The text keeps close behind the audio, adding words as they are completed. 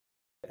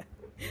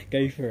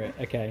Go for it.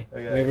 Okay.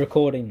 Okay. We're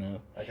recording now.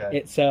 Okay.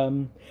 It's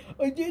the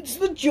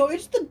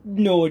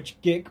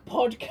Norge Gick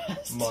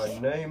podcast. My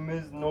name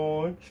is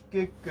Norge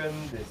Gick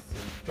and this is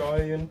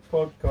Giant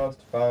Podcast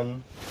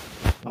Fan.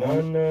 No,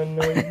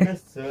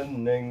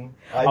 listening.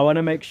 I want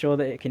to make sure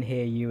that it can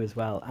hear you as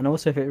well, and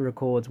also if it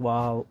records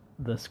while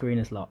the screen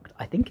is locked.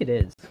 I think it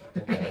is.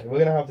 Okay. We're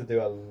gonna have to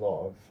do a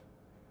lot of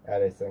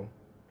editing,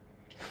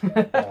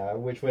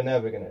 which we're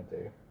never gonna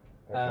do.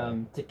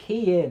 Okay. To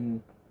key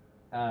in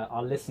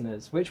our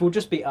listeners, which will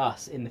just be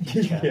us in the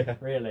future, Yeah.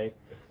 really.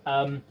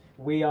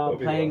 We are That'll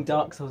be playing awesome.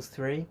 Dark Souls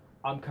 3.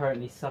 I'm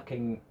currently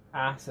sucking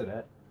ass at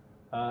it.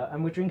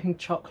 And we're drinking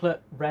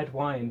chocolate red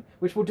wine,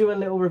 which we'll do a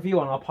little review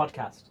on our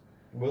podcast.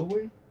 Will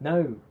we?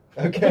 No.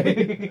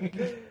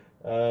 Okay.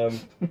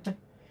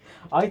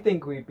 I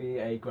think we'd be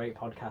a great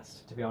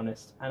podcast, to be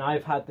honest. And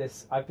I've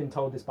been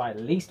told this by at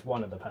least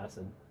one other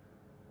person.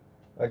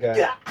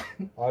 Okay.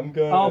 I'm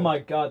going. Oh my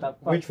god, that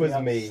fucked Which was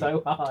up me.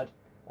 so hard.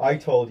 I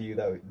told you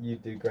that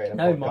you'd do great. In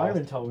a No, podcast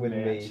Myron told with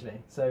me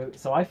actually. So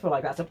I feel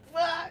like that's a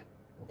fuck.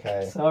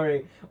 Okay.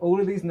 Sorry,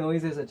 all of these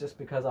noises are just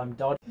because I'm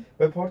dodging.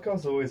 But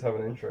podcasts always have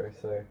an intro,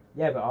 so.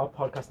 Yeah, but our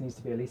podcast needs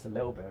to be at least a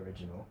little bit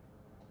original.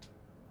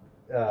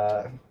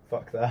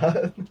 Fuck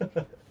that.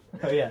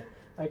 Oh yeah.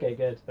 Okay,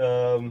 good.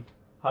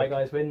 Hi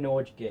guys, we're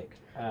Norge Gick.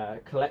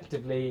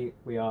 Collectively,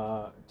 we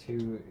are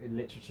two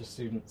literature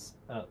students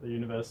at the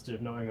University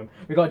of Nottingham.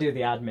 We've got to do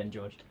the admin,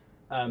 George.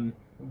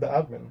 The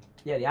admin.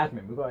 Yeah, the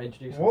admin. We've got to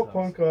introduce What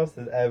ourselves. podcast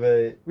has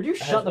ever... Would you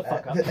shut the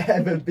fuck up?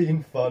 Ever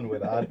been fun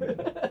with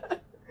admin?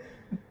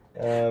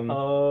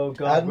 Oh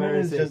god, where Admin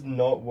is is it? just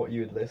not what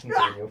you would listen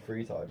to in your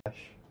free time.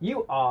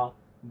 You are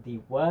the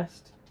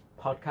worst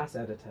podcast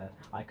editor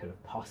I could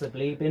have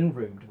possibly been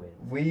roomed with.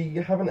 We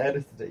haven't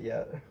edited it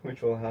yet,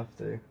 which we'll have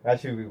to.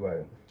 Actually, we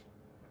won't.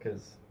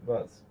 Because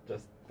that's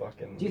just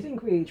fucking... Do you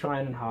think we try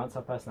and enhance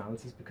our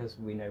personalities because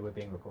we know we're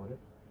being recorded?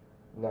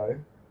 No.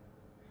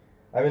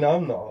 I mean,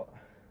 I'm not.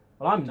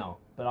 Well, I'm not,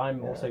 but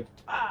I'm Yeah. also...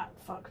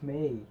 fuck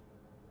me.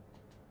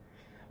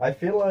 I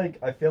feel like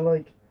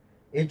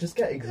it'd just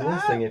get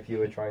exhausting if you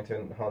were trying to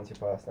enhance your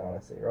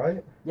personality,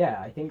 right?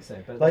 Yeah, I think so,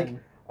 but Like,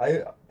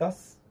 then...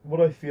 that's what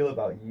I feel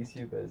about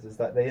YouTubers, is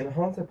that they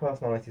enhance their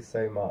personality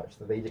so much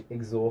that they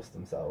exhaust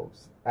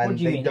themselves. And What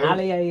do you they mean? don't...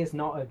 Ali is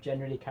not a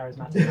generally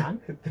charismatic man?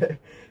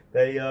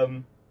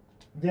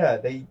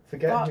 they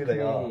forget Fuck who they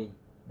me. are.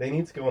 They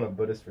need to go on a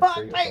Buddhist Fuck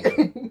retreat or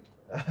something.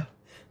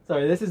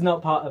 Sorry, this is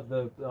not part of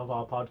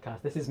our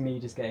podcast. This is me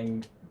just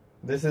getting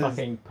This is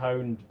fucking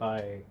pwned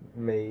by...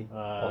 me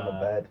on the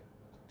bed.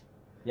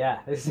 Yeah,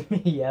 this is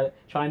me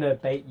trying to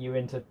bait you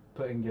into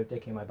putting your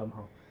dick in my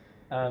bumhole.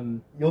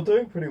 You're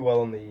doing pretty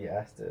well on the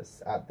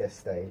Estes at this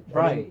stage. I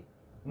Right. mean,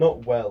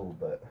 not well,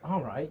 but...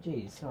 Alright,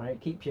 jeez. Alright,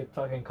 keep your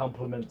fucking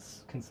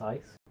compliments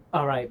concise.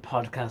 Alright,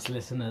 podcast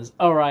listeners.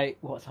 Alright,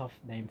 what's our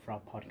name for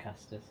our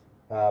podcasters?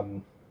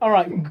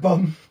 Alright.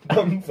 Bum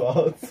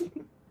farts.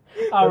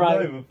 Alright. That's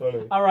not even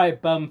funny.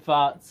 Alright, bum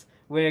farts.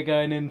 We're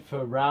going in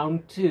for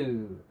round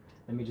 2.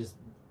 Let me just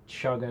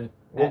chug a...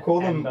 We'll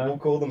call them ember.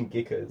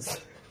 Gickers.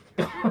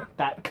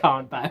 That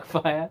can't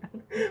backfire.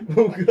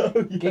 We'll go,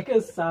 yeah.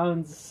 Gickers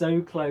sounds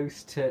so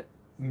close to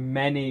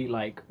many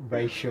like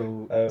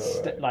racial,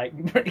 right. like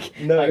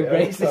No, like it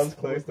only racist. sounds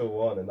close to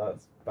one, and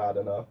that's bad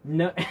enough.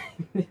 No,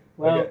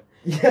 well, Okay.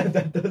 Yeah,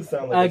 that does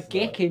sound like a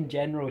gick in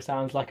general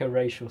sounds like a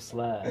racial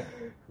slur.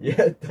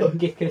 Yeah, it does.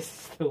 Gickers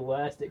is the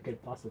worst it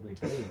could possibly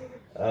be.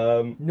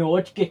 Um,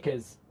 Norge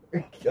Gickers.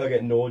 okay,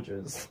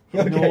 Norges.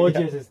 Okay, Norges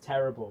yeah. is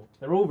terrible.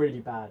 They're all really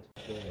bad.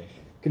 Really.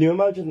 Can you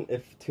imagine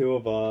if two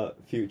of our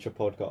future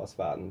podcast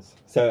fans,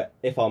 so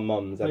if our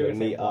mums I thought you ever were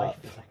saying meet wife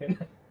up, for a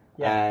second.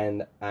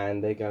 Yeah.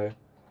 and they go,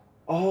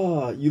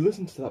 "Oh, you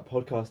listen to that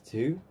podcast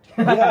too?"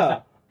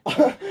 Yeah.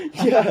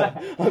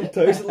 Yeah, I'm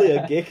totally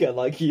a gicker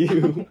like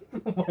you.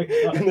 Oh my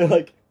God. And they're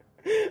like,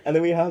 and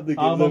then we have to give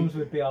Our them... mums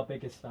would be our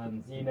biggest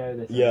fans. You know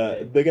this. Yeah,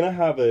 already. they're gonna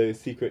have a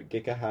secret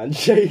gicker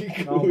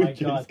handshake, Oh my which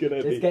god, is gonna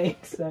it's be... getting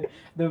so.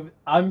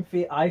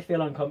 I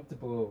feel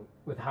uncomfortable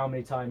with how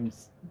many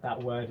times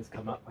that word has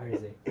come up. Where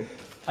is he?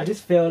 I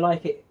just feel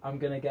like I'm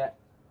gonna get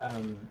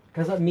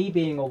because like me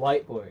being a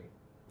white boy.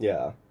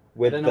 Yeah,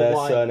 with I don't know their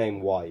why-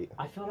 surname White.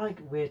 I feel like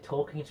we're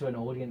talking to an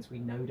audience we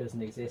know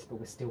doesn't exist, but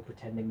we're still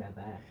pretending they're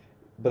there.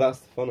 But that's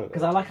the fun of it.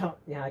 Because I like how,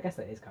 yeah, I guess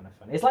that is kind of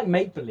funny. It's like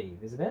make believe,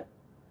 isn't it?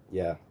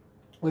 Yeah.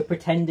 We're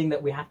pretending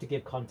that we have to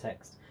give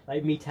context.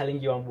 Like me telling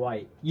you I'm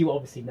white, you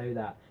obviously know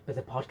that, but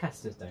the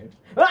podcasters don't.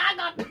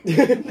 Ah,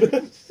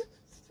 God!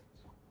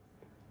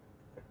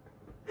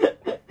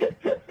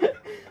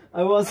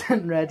 I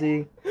wasn't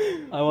ready.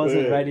 I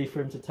wasn't Wait. ready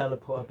for him to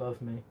teleport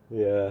above me.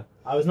 Yeah.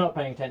 I was not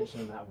paying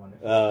attention to that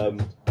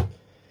one.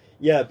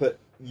 Yeah, but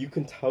you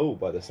can tell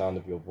by the sound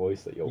of your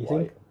voice that you're You white.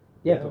 think?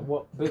 Yeah, but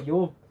what? But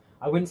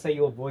I wouldn't say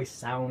your voice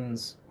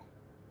sounds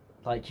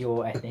like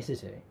your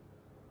ethnicity.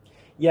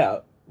 Yeah,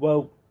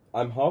 well,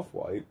 I'm half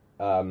white,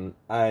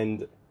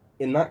 and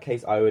in that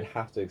case, I would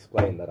have to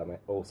explain that I'm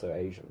also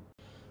Asian.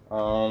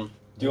 Do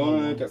you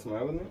want to get some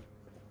air with me?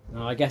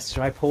 No, I guess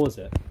should I pause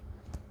it?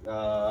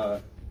 Yeah,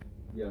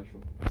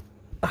 sure.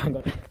 Hang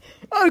on.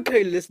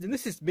 Okay, listening,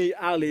 this is me,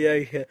 Ali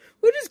A here.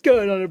 We're just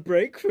going on a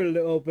break for a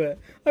little bit.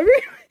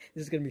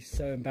 This is going to be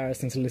so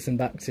embarrassing to listen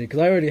back to, because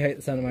I already hate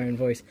the sound of my own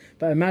voice.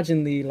 But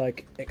imagine the,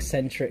 like,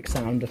 eccentric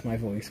sound of my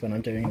voice when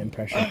I'm doing an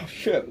impression. Oh,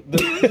 shit.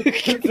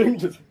 The thing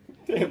just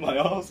hit my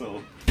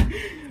arsehole.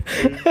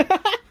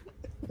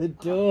 The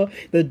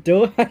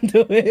door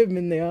handle hit him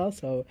in the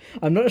arsehole.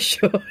 I'm not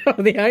sure how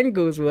the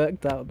angles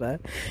worked out there.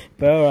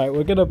 But alright,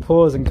 we're going to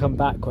pause and come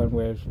back when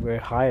we're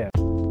higher.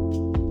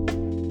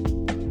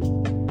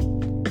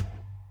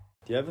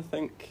 Do you ever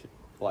think,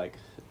 like,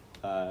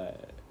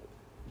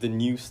 the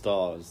new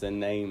stars, they're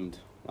named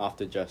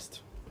after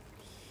just...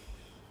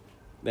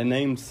 They're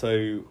named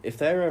so... If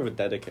they're ever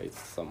dedicated to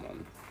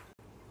someone,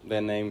 they're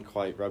named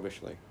quite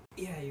rubbishly.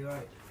 Yeah, you're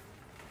right.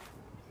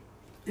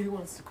 Who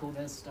wants to call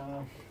their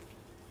star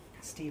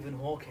Stephen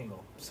Hawking or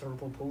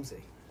cerebral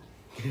palsy?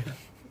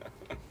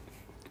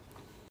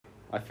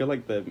 I feel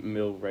like the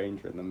Mill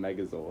Ranger and the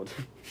Megazord.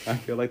 I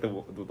feel like the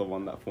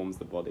one that forms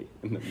the body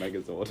in the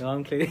Megazord. No,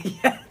 I'm clearly...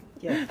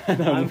 Yeah.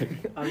 I'm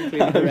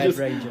clearly the Red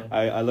Ranger.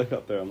 I look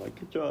up there, I'm like,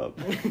 good job.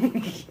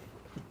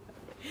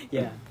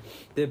 Yeah.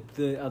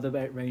 The other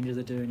Rangers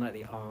are doing like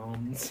the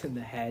arms and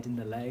the head and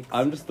the legs.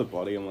 I'm just the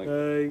body, I'm like,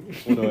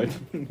 what do I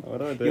do? What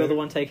do I do? You're the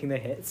one taking the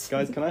hits.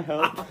 Guys, can I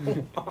help?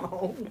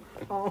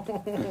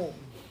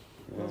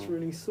 That's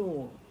really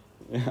sore.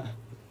 Yeah.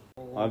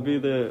 I'd be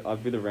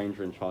the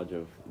ranger in charge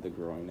of the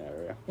groin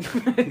area.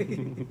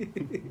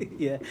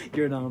 Yeah,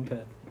 you're an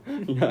armpit.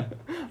 Yeah,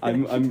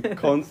 I'm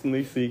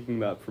constantly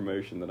seeking that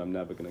promotion that I'm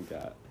never gonna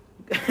get.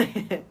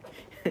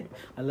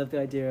 I love the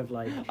idea of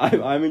like...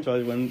 I'm in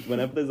charge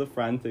whenever there's a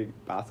frantic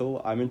battle.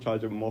 I'm in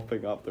charge of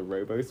mopping up the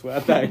robo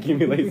sweat that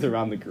accumulates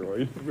around the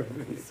groin.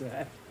 Robo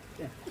sweat.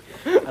 Yeah.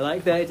 I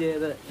like the idea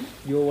that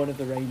you're one of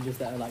the rangers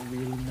that are like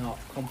really not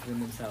confident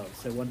in themselves.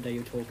 So one day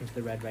you're talking to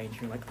the Red Ranger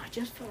and you're like, I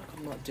just feel like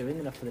I'm not doing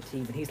enough for the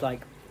team. And he's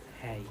like,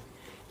 hey,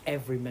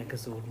 every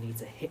Megazord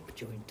needs a hip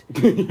joint.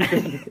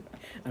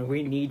 And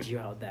we need you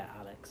out there,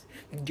 Alex.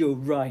 You're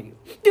right.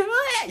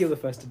 You're the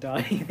first to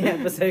die in the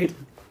episode.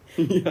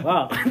 Yeah.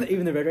 Wow.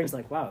 Even the Red Ranger's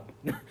like, wow,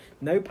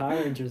 no Power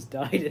Rangers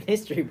died in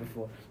history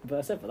before. But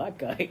except for that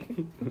guy.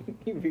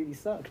 He really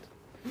sucked.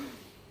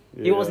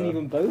 Yeah. He wasn't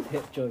even both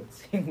hip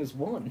joints, he was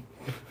one.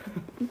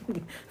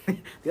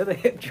 The other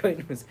hip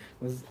joint was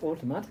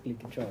automatically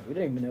controlled. We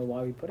don't even know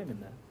why we put him in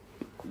there.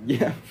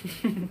 Yeah.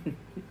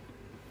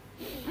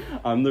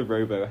 I'm the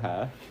robo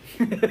hair.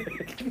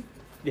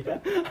 Yeah.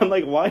 I'm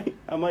like, why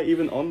am I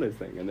even on this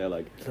thing? And they're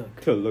like,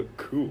 to look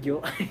cool.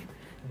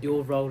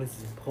 Your role is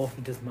as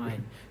important as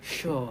mine.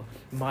 Sure,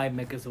 my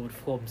Megazord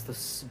forms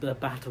the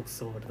battle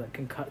sword that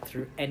can cut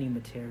through any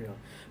material,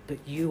 but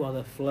you are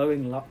the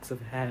flowing locks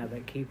of hair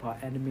that keep our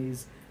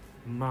enemies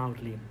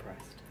mildly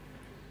impressed.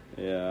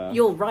 Yeah.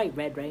 You're right,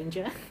 Red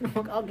Ranger.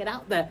 I'll get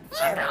out there.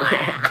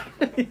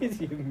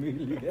 You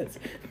immediately gets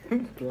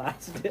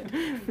blasted.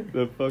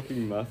 The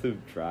fucking massive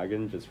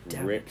dragon just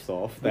rips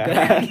off their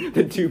hair,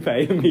 the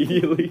toupee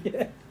immediately.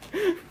 Yeah.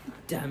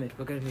 Damn it,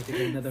 we're going to need to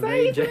get another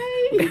ranger.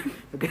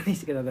 We're going to need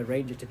to get another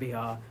ranger to be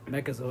our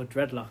Megazord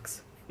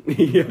dreadlocks.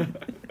 Yeah.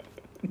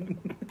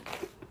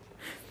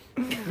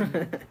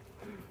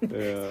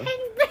 Yeah.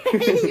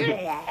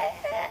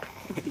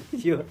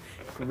 You're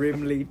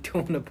grimly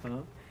torn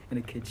apart in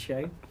a kid's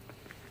show.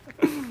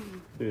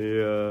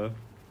 Yeah.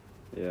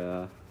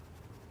 Yeah.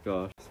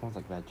 Gosh. It smells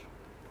like veg.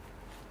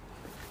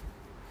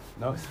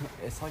 No,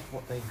 it's like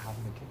what they have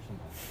in the kitchen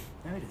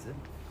there. No, it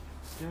isn't.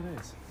 Yeah,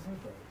 it is. No,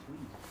 bro, it's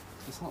weed.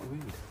 It's not weed.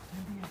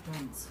 Don't be a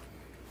dunce.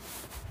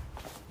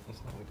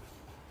 It's not weed.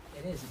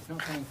 It is, it's not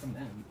coming from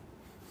them.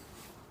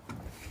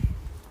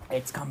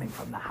 It's coming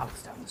from the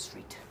house down the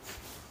street.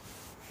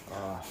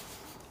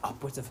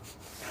 Upwards of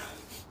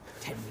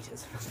 10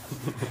 meters.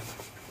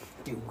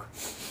 Due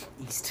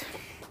east.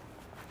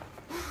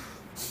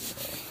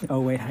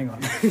 Oh wait, hang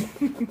on.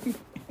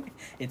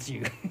 It's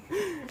you.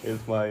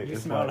 It's my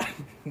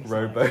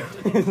robo.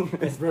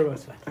 It's robo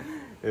sweat.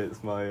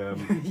 It's my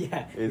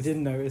yeah, you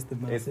didn't notice the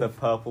massive... It's the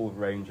purple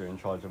ranger in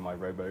charge of my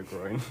robo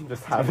groin,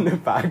 just having a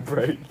bag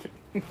break.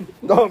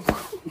 No,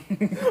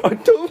 I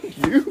told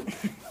you.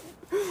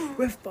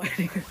 We're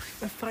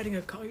fighting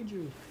a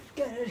kaiju.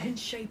 Get it in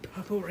shape,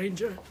 Purple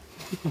Ranger.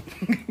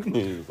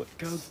 He's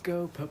like,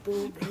 go,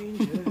 Purple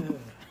Ranger.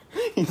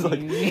 He's like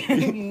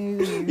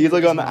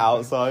on the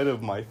outside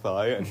of my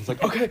thigh, and he's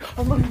like, okay,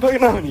 I'm running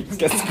back now, and he just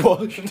gets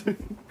squashed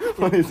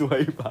on his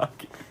way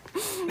back.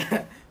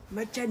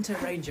 Magenta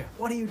Ranger,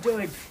 what are you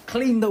doing?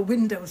 Clean the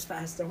windows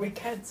faster. We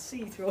can't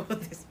see through all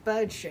this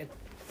bird shit.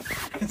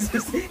 It's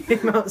just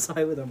him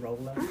outside with a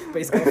roller, but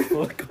he's got a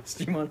full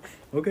costume on.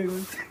 Okay,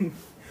 guys.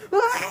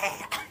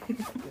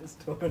 Gets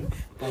torn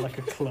by like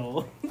a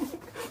claw.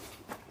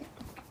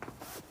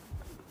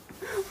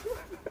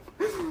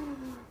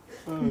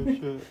 Oh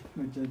shit.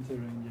 Magenta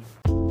Ranger.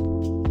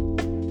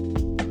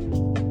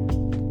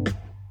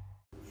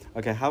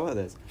 Okay, how about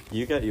this?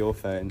 You get your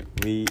phone.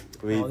 We.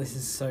 Oh, this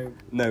is so.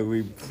 No,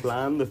 we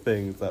plan the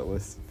things that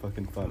was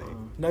fucking funny.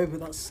 No,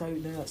 but that's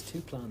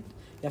too planned.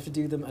 You have to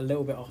do them a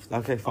little bit off the,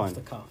 okay, fine. Off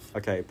the cuff.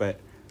 Okay, but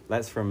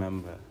Let's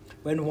remember.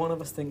 When one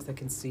of us thinks they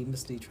can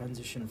seamlessly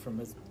transition from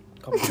a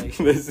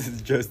conversation. This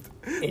is just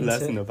a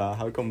lesson about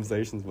how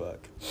conversations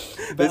work.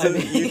 This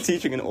is you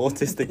teaching an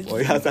autistic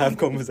boy how to have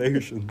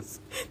conversations.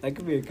 That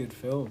could be a good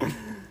film.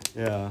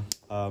 Yeah.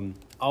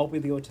 I'll be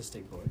the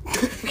autistic boy.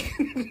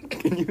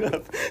 Can you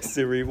have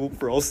cerebral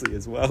palsy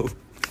as well?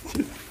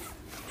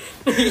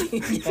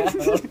 Yeah.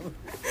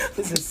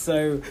 This is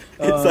so.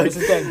 This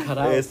is getting cut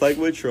out. It's like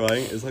we're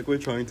trying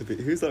to be.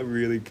 Who's that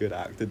really good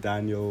actor?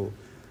 Daniel,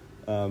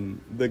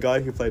 the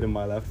guy who played in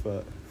My Left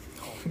Foot.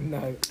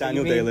 No.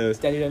 Daniel Day-Lewis.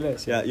 Daniel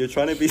Day-Lewis. Yeah, you're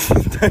trying to be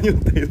Daniel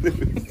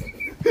Day-Lewis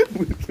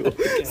with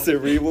your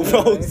cerebral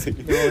palsy,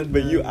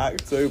 but you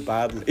act so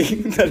badly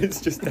that it's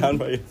just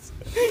downright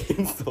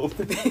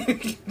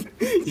insulting.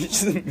 You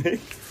just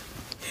mix.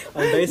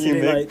 I'm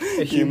basically like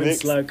a human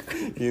slug.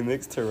 You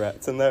mix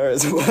Tourette's in there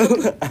as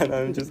well, and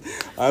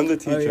I'm the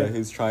teacher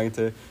who's trying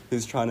to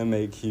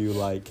make you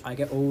like. I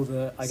get all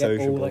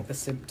sociable. like the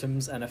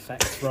symptoms and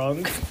effects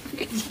wrong.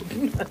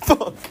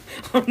 Fuck.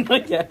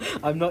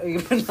 I'm not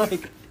even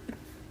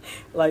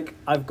like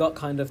I've got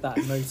kind of that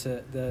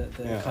motor, the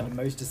kind of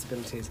motor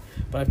disabilities,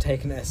 but I've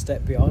taken it a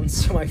step beyond,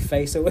 so my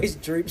face always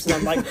droops and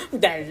I'm like,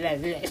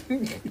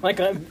 like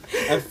I'm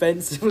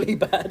offensively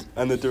bad.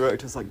 And the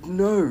director's like,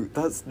 no,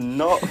 that's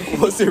not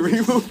what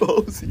cerebral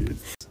palsy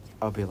is.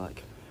 I'll be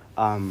like,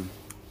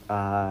 now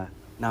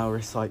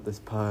recite this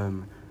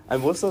poem.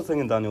 And what's the thing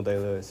in Daniel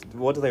Day-Lewis?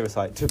 What do they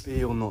recite? To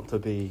be or not to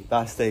be?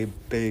 That's a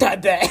big...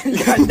 Not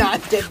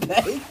to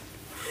be.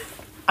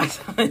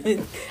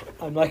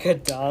 I'm like a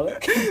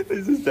Dalek.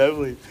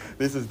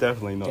 This is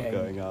definitely not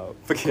going out.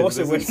 Of course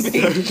it wouldn't be.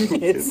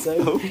 It's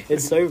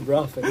so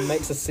rough. It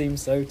makes us seem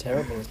so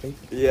terrible as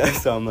people. Yeah,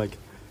 so I'm like,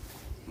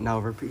 now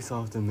repeat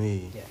after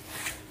me. Yeah.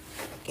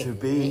 To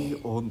be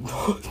or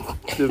not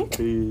to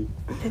be.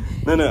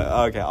 No.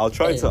 Okay, I'll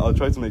try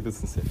to make this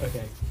sincere.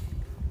 Okay.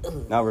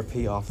 Now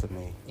repeat after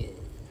me.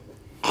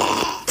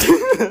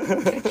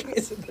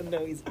 Is it the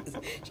noises?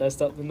 Should I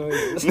stop the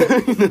noises? No,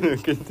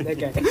 continue.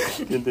 Okay.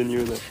 Continue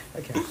with it.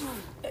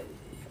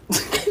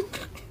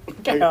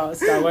 Okay,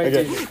 I won't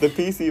do this. The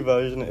PC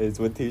version is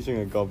we're teaching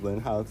a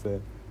goblin how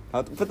to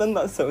but then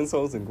that's so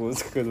insulting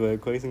because we're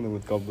equating them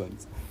with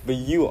goblins. But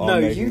you are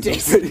making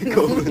some pretty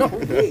goblins. Not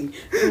me.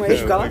 Where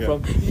you got that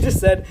from? You just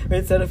said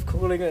instead of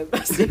calling it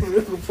a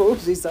cerebral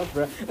palsy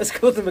sufferer, let's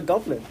call them a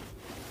goblin.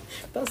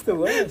 That's the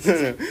worst.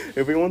 No.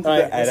 If we wanted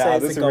to edit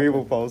out the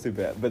cerebral palsy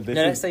bit, but this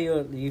let's say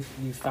you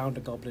found a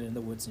goblin in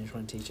the woods and you're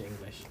trying to teach it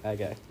English.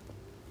 Okay.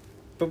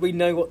 But we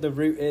know what the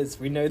root is.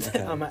 We know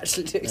that I'm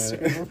actually doing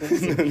cerebral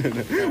palsy. No.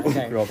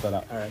 Okay. Drop that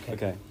out. Alright,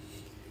 okay.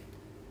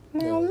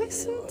 Now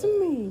listen to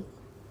me.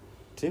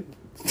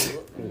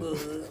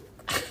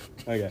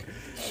 Okay.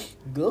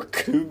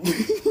 Gook.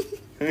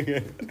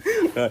 Okay.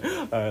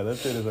 Alright,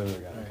 let's do this over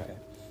again. Okay.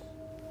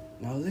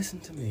 Now listen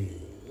to me.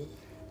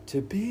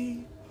 To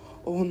be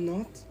or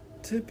not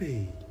to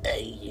be?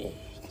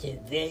 To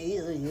be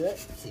or not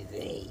to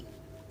be?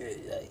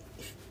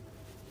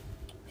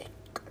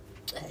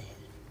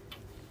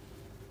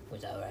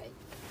 Was alright.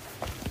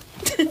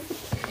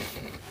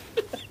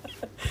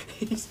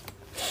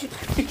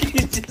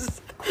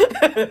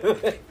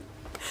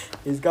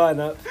 He's going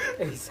up.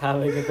 He's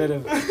having a bit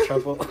of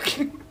trouble.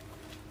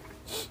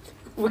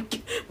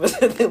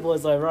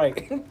 Was I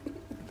right?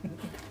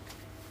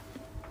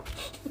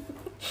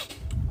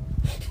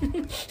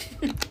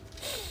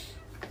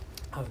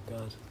 Oh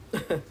God.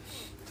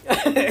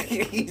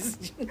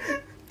 He's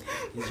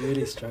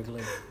really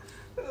struggling.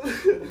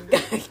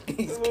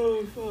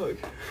 Oh fuck.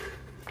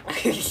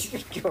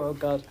 Oh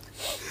God.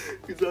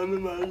 Because I'm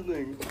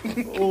imagining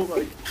all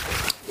like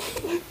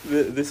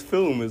this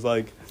film is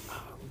like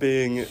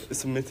being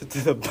submitted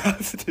to the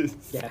BAFTAs.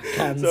 Yeah,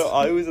 cans. So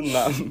I was in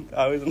that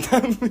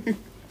movie.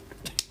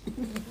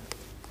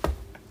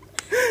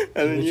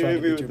 And then you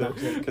hit me with the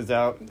is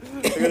that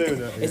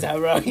Is that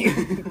right?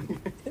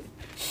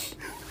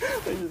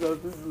 I just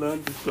have to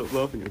learn to stop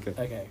laughing.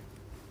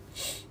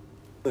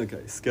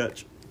 Okay,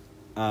 sketch.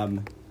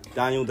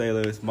 Daniel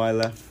Day-Lewis, My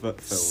Left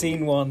Foot film.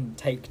 Scene 1,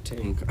 take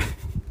 2.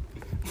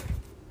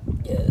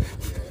 Okay.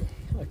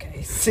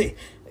 Okay, see.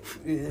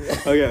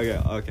 Okay.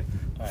 Alright.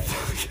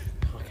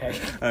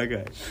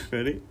 Okay.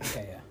 Ready?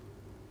 Okay,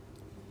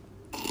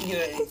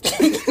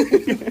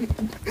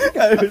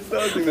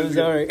 I'm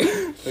sorry.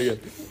 Okay.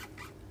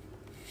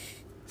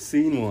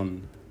 Scene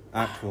 1,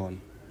 Act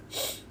 1.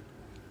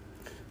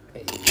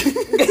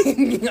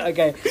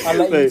 Okay, I'll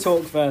let you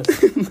talk first.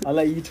 Because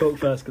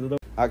I don't...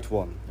 Act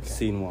 1,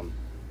 Scene 1.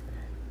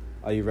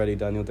 Are you ready,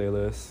 Daniel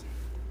Day-Lewis?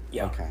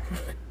 Yeah. Okay.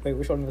 Wait,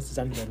 which one was the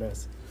Daniel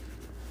Day-Lewis?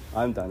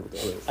 I'm Daniel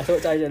Day-Lewis. I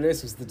thought Daniel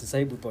Day-Lewis was the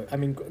disabled boy. I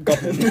mean,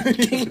 goblin.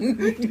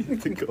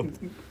 The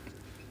goblin.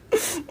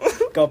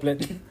 Goblin.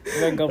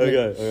 No, goblin.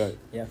 Okay.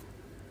 Yeah.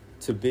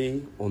 To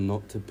be or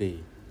not to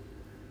be?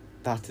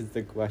 That is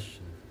the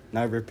question.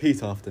 Now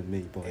repeat after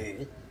me,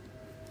 boy.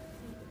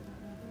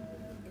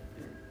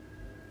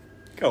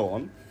 Go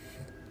on.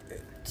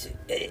 To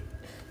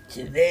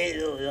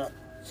be or not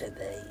to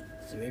be?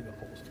 Cerebral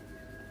palsy.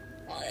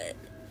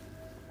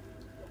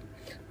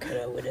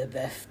 Hello with a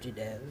Beth, you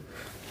know.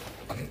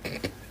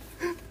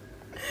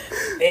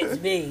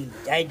 It's me,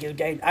 Daniel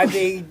Dane. I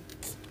mean,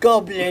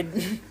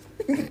 Goblin.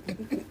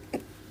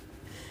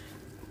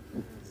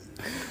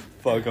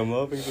 Fuck, I'm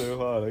laughing so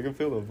hard. I can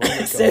feel the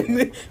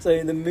vomit.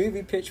 So the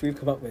movie pitch we've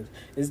come up with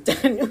is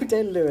Daniel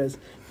Day-Lewis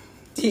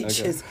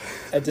teaches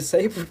a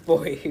disabled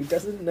boy who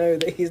doesn't know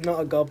that he's not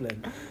a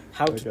goblin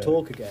how to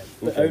talk again,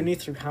 but only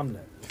through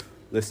Hamlet.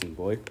 Listen,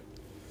 boy.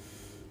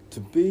 To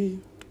be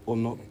or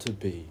not to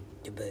be?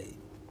 To be.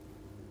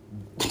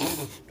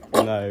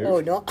 No.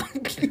 Oh, not?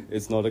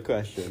 It's not a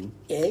question.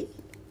 Yeah?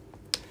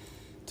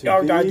 To be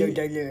or not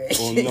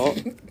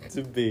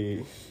to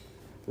be?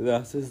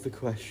 That is the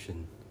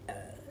question.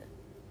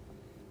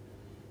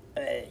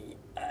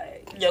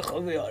 Look,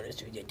 I'll be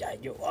honest with you,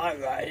 Daniel. I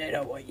don't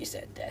know what you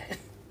said there.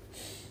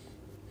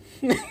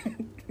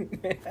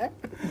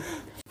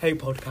 Hey,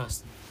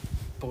 podcast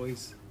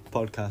boys.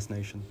 Podcast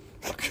Nation.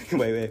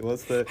 wait,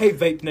 what's the... Hey,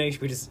 Vape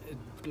Nation. We just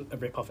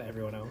rip off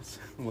everyone else.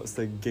 What's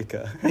the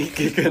Gicker?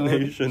 Gicker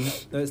Nation.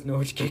 No, it's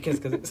Norge Gickers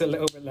because it's a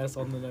little bit less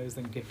on the nose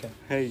than Gicker.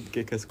 Hey,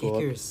 Gicker Squad.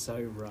 Gicker is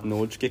so rough.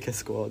 Norge Gicker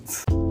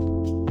Squads. If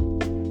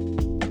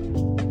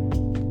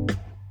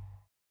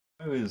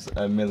I was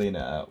a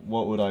millionaire,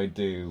 what would I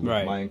do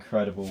with my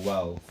incredible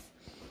wealth?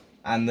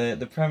 And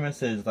the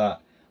premise is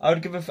that I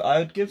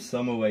would give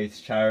some away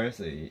to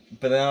charity,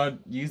 but then I would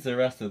use the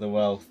rest of the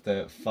wealth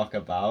to fuck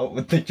about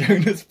with the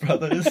Jonas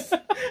Brothers.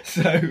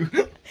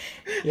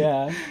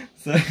 Yeah.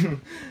 So,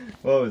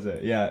 what was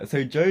it? Yeah.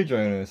 So Joe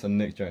Jonas and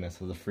Nick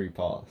Jonas was a free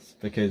pass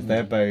because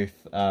they're both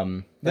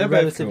they're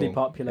relatively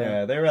popular.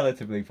 Yeah, they're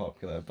relatively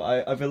popular.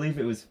 But I believe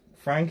it was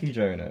Frankie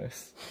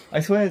Jonas.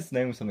 I swear his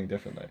name was something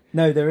different though.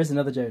 No, there is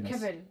another Jonas.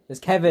 Kevin. There's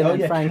Kevin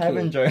and Frankie.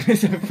 Kevin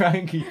Jonas and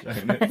Frankie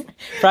Jonas.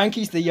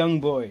 Frankie's the young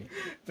boy.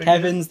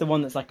 Kevin's the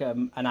one that's like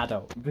an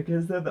adult.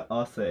 Because they're the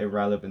us at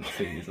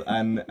irrelevancies,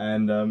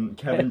 and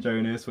Kevin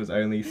Jonas was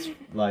only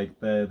like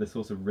the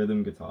sort of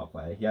rhythm guitar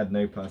player. He had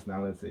no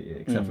personality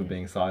except for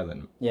being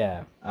silent.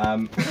 Yeah.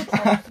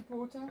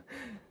 Supporter.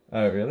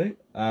 Oh really?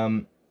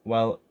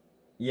 Well.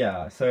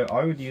 Yeah, so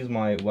I would use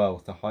my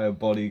wealth to hire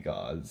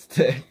bodyguards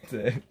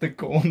to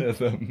corner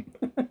them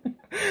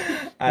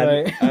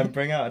and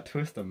bring out a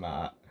twister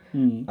mat.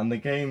 And the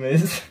game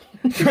is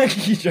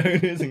Frankie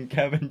Jonas and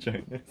Kevin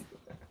Jonas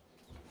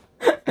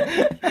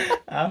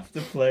have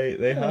to play.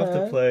 They have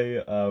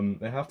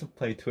to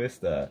play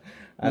Twister,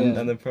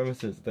 and the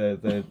premise is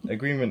the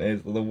agreement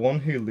is the one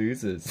who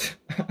loses,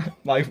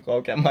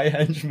 I'll get my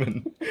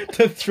henchman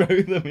to throw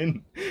them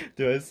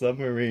into a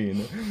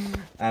submarine,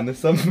 and the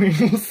submarine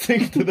will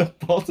sink to the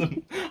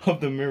bottom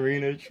of the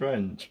Marina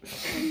Trench,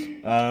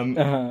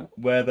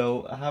 where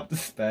they'll have to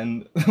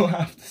spend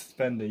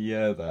a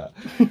year there.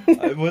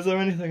 Was there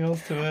anything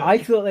else to it? I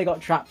thought they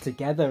got trapped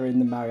together in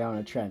the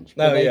Mariana Trench.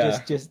 No, they yeah.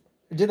 just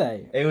did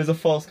they? It was a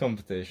false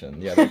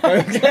competition. Yeah, they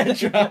both get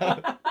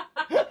trapped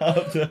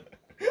after.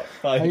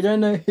 I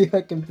don't know who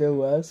I can feel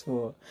worse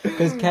for,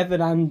 because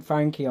Kevin and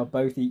Frankie are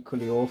both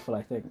equally awful.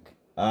 I think.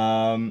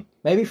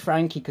 Maybe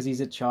Frankie, because he's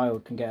a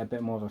child, can get a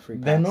bit more of a free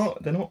pass.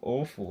 They're not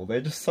awful.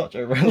 They're just such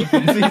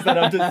irrelevancies that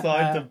I've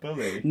decided to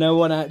bully. No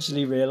one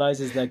actually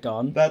realises they're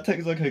gone. That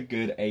takes like a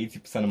good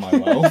 80% of my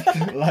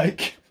wealth.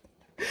 like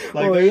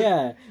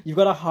yeah, you've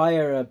got to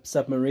hire a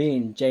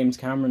submarine, James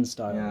Cameron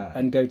style,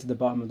 and go to the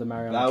bottom of the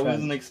Mariana Trench. That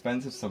was an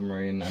expensive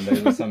submarine, and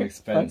those were some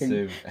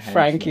expensive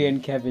Frankie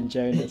and Kevin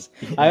Jonas.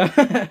 But yeah,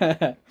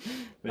 that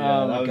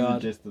was the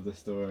gist of the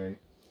story.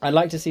 I'd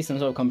like to see some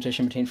sort of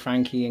competition between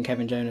Frankie and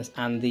Kevin Jonas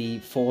and the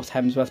fourth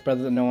Hemsworth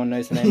brother that no one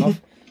knows the name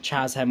of,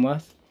 Chaz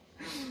Hemsworth.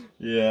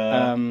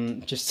 Yeah.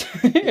 Just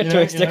a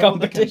Twister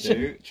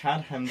competition.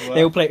 Chad Hemsworth.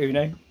 They all play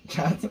Uno.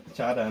 Chad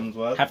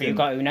Hemsworth. Have you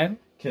got Uno?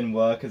 Can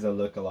work as a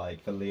lookalike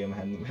for Liam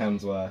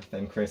Hemsworth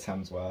and Chris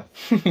Hemsworth.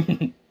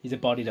 He's a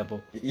body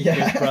double. Yeah,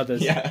 his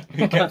brothers. Yeah,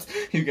 who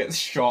gets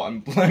shot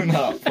and blown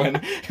up when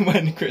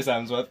Chris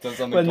Hemsworth does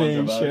something when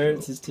controversial. The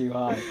insurance is too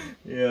high.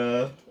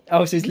 Yeah.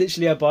 Oh, so he's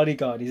literally a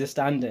bodyguard. He's a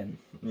stand-in.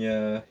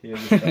 Yeah, he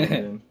is a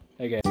stand-in.